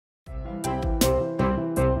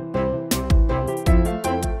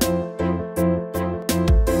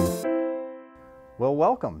Well,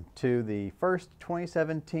 welcome to the first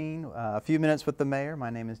 2017 A Few Minutes with the Mayor. My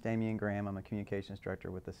name is Damian Graham. I'm a communications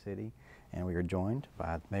director with the city, and we are joined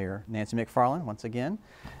by Mayor Nancy McFarland once again.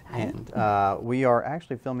 Hi. And we are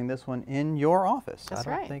actually filming this one in your office. That's I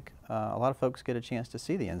don't right. think a lot of folks get a chance to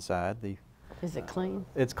see the inside. Is it clean?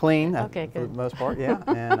 It's clean Okay, for good. the most part, yeah.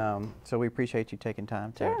 And so we appreciate you taking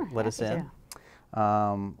time to Sure, let us happy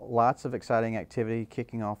in. Lots of exciting activity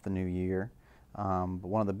kicking off the new year. But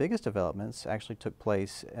one of the biggest developments actually took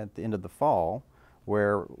place at the end of the fall,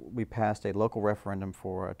 where we passed a local referendum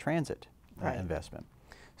for a transit investment.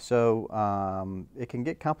 So it can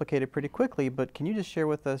get complicated pretty quickly, but can you just share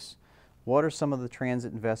with us what are some of the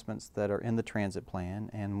transit investments that are in the transit plan,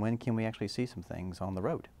 and when can we actually see some things on the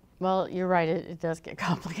road? Well, you're right, it does get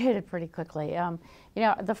complicated pretty quickly. You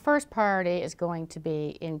know, the first priority is going to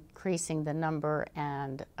be increasing the number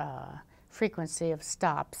and frequency of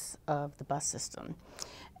stops of the bus system.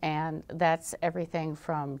 And that's everything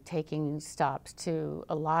from taking stops to,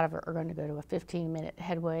 a lot of it are going to go to a 15-minute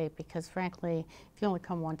headway, because frankly, if you only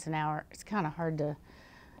come once an hour, it's kind of hard to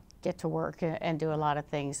get to work and do a lot of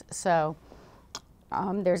things. So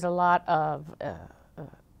there's a lot of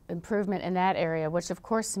improvement in that area, which of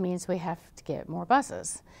course means we have to get more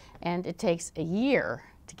buses. And it takes a year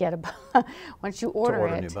to get a bus, once you order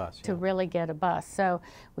a it, new bus, to really get a bus. So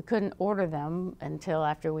we couldn't order them until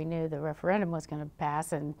after we knew the referendum was going to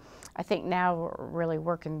pass. And I think now we're really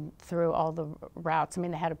working through all the routes. I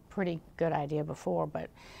mean, they had a pretty good idea before, but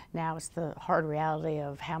now it's the hard reality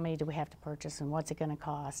of how many do we have to purchase and what's it going to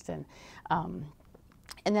cost. And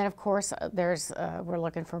then, of course, we're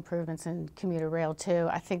looking for improvements in commuter rail, too.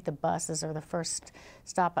 I think the buses are the first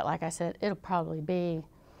stop, but like I said, it'll probably be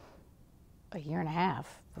a year and a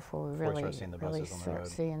half before we really start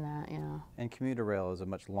seeing that, you know. And commuter rail is a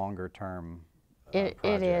much longer term It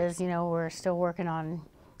project. is, you know, we're still working on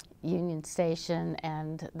Union Station,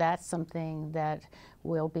 and that's something that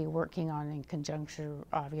we'll be working on in conjunction,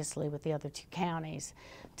 obviously, with the other two counties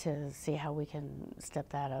to see how we can step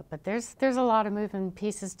that up. But there's a lot of moving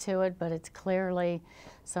pieces to it, but it's clearly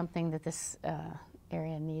something that this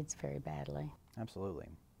area needs very badly. Absolutely.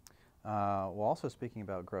 Well, also speaking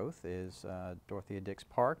about growth is Dorothea Dix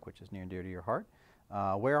Park, which is near and dear to your heart.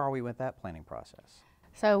 Where are we with that planning process?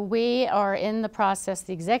 So we are in the process,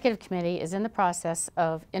 the executive committee is in the process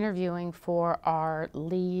of interviewing for our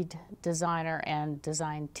lead designer and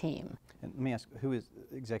design team. And let me ask, who is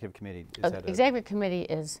the executive committee? The executive committee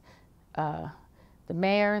is the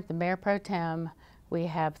mayor pro tem. We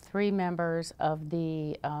have 3 members of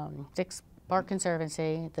the Dix Park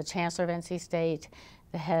Conservancy, the chancellor of NC State,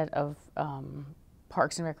 the head of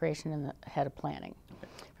Parks and Recreation, and the head of planning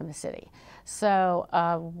from the city. So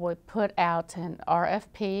we put out an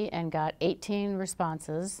RFP and got 18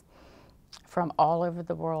 responses from all over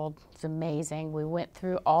the world. It's amazing. We went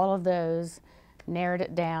through all of those, narrowed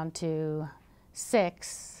it down to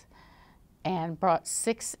 6, and brought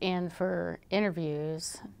 6 in for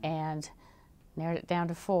interviews, and narrowed it down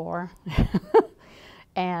to 4.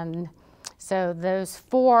 And so those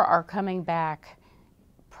 4 are coming back.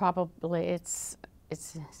 Probably it's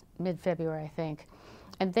mid-February, I think.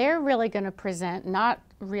 And they're really going to present not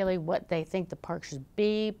really what they think the park should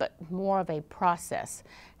be, but more of a process.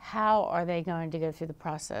 How are they going to go through the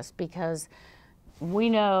process? Because we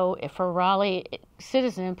know for Raleigh,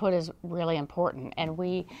 citizen input is really important. And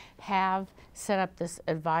we have set up this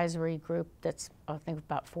advisory group that's, I think,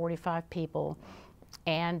 about 45 people.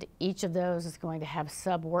 And each of those is going to have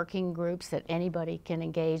sub-working groups that anybody can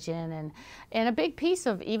engage in. And a big piece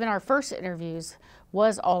of even our first interviews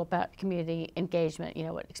was all about community engagement. You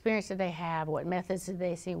know, what experience did they have? What methods did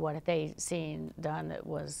they see? What had they seen done that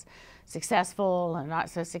was successful and not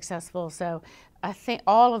so successful? So I think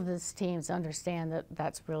all of these teams understand that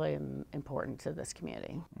that's really important to this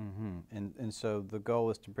community. Mm-hmm. And so the goal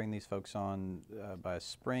is to bring these folks on by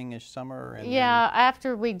spring-ish, summer? And yeah,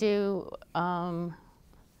 after we do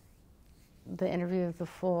the interview of the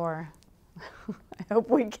 4, I hope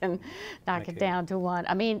we can knock it down to 1.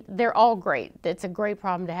 I mean, they're all great. It's a great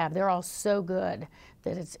problem to have. They're all so good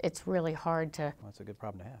that it's really hard to... Well, it's a good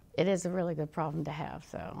problem to have. It is a really good problem to have,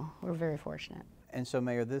 so we're very fortunate. And so,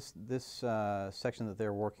 Mayor, this section that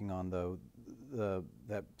they're working on, though,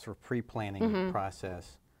 that sort of pre-planning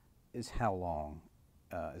process, is how long?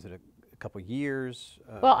 Is it a couple years?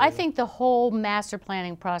 Well, I think the whole master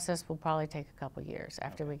planning process will probably take a couple years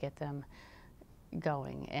after we get them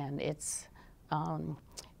going. And it's,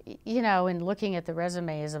 you know, in looking at the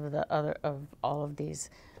resumes of all of these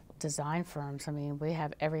design firms, I mean, we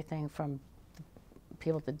have everything from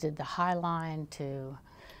people that did the High Line to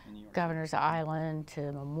Governor's Island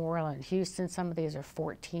to Memorial and Houston. Some of these are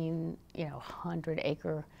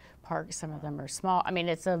 1,400-acre parks. Some of them are small. I mean,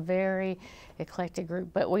 it's a very eclectic group,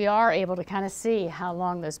 but we are able to kind of see how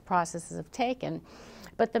long those processes have taken.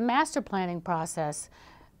 But the master planning process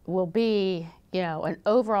will be, an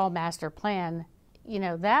overall master plan,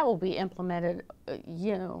 that will be implemented,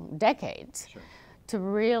 decades. Sure. To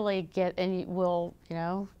really get, and we'll,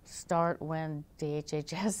 start when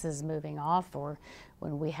DHHS is moving off or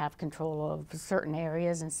when we have control of certain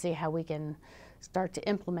areas and see how we can start to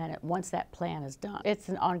implement it once that plan is done. It's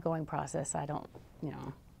an ongoing process. I don't,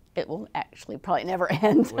 it will actually probably never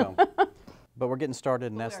end. Well, but we're getting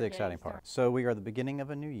started, and that's the exciting part. So we are at the beginning of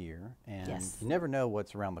a new year, and Yes. you never know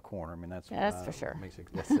what's around the corner. I mean, that's for sure.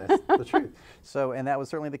 That's the truth. So, and that was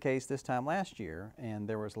certainly the case this time last year, and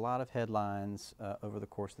there was a lot of headlines over the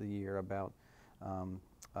course of the year about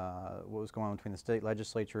what was going on between the state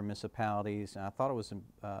legislature and municipalities, and I thought it was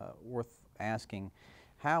worth asking,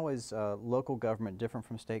 how is local government different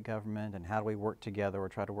from state government, and how do we work together or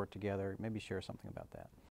try to work together? Maybe share something about that.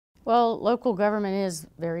 Well, local government is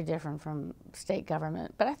very different from state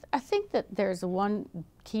government, but I think that there's one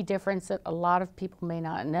key difference that a lot of people may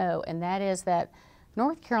not know, and that is that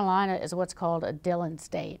North Carolina is what's called a Dillon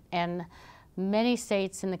state, and many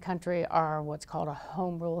states in the country are what's called a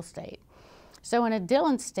home rule state. So in a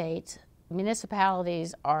Dillon state,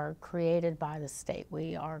 municipalities are created by the state.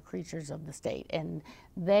 We are creatures of the state, and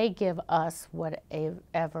they give us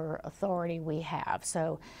whatever authority we have.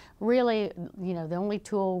 So really, the only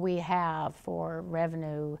tool we have for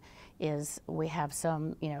revenue is we have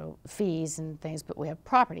some, fees and things, but we have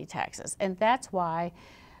property taxes. And that's why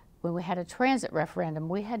when we had a transit referendum,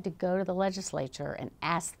 we had to go to the legislature and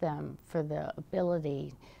ask them for the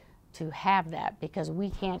ability to have that, because we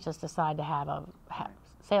can't just decide to have a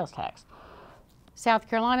sales tax. South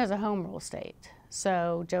Carolina is a home rule state.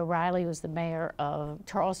 So Joe Raleigh, who was the mayor of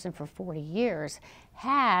Charleston for 40 years,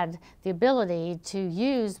 had the ability to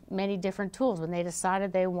use many different tools. When they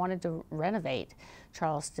decided they wanted to renovate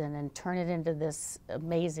Charleston and turn it into this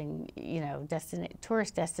amazing,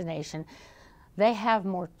 tourist destination, they have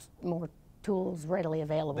more tools readily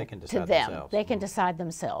available They can to decide them. themselves. They can decide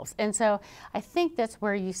themselves. And so I think that's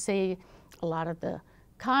where you see a lot of the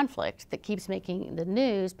conflict that keeps making the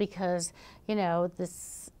news, because,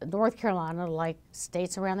 this North Carolina, like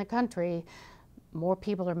states around the country, more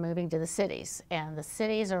people are moving to the cities, and the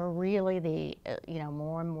cities are really the,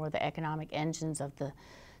 more and more the economic engines of the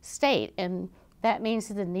state. And that means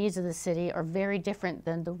that the needs of the city are very different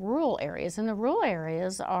than the rural areas, and the rural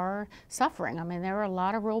areas are suffering. I mean, there are a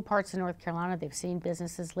lot of rural parts of North Carolina. They've seen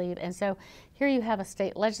businesses leave, and so here you have a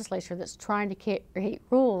state legislature that's trying to create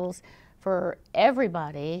rules for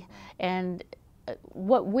everybody. And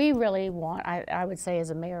what we really want, I would say, as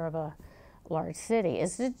a mayor of a large city,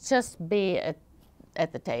 is to just be at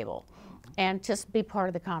the table and just be part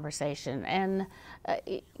of the conversation. And,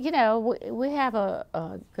 we have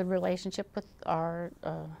a good relationship with our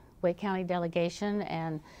Wake County delegation,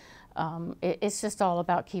 and it's just all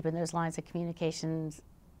about keeping those lines of communication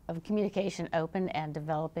open and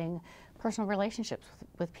developing personal relationships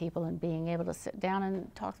with people and being able to sit down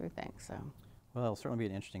and talk through things. So, well, it'll certainly be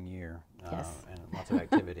an interesting year. Yes. And lots of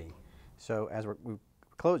activity. So as we've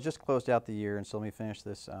just closed out the year, and so let me finish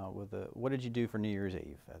this with what did you do for New Year's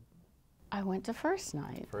Eve? I went to first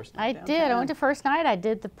night. First I night did. I downtown? went to first night. I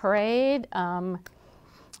did the parade.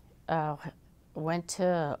 Went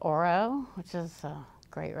to Oro, which is a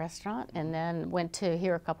great restaurant, and then went to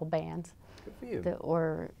hear a couple bands Good for you. that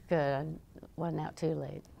were good. I wasn't out too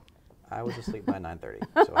late. I was asleep by 9:30,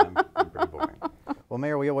 so I'm pretty boring. Well,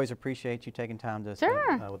 Mayor, we always appreciate you taking time to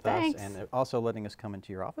spend with thanks. us, and also letting us come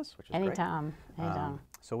into your office, which is great. Anytime.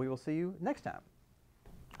 So we will see you next time.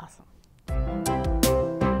 Awesome.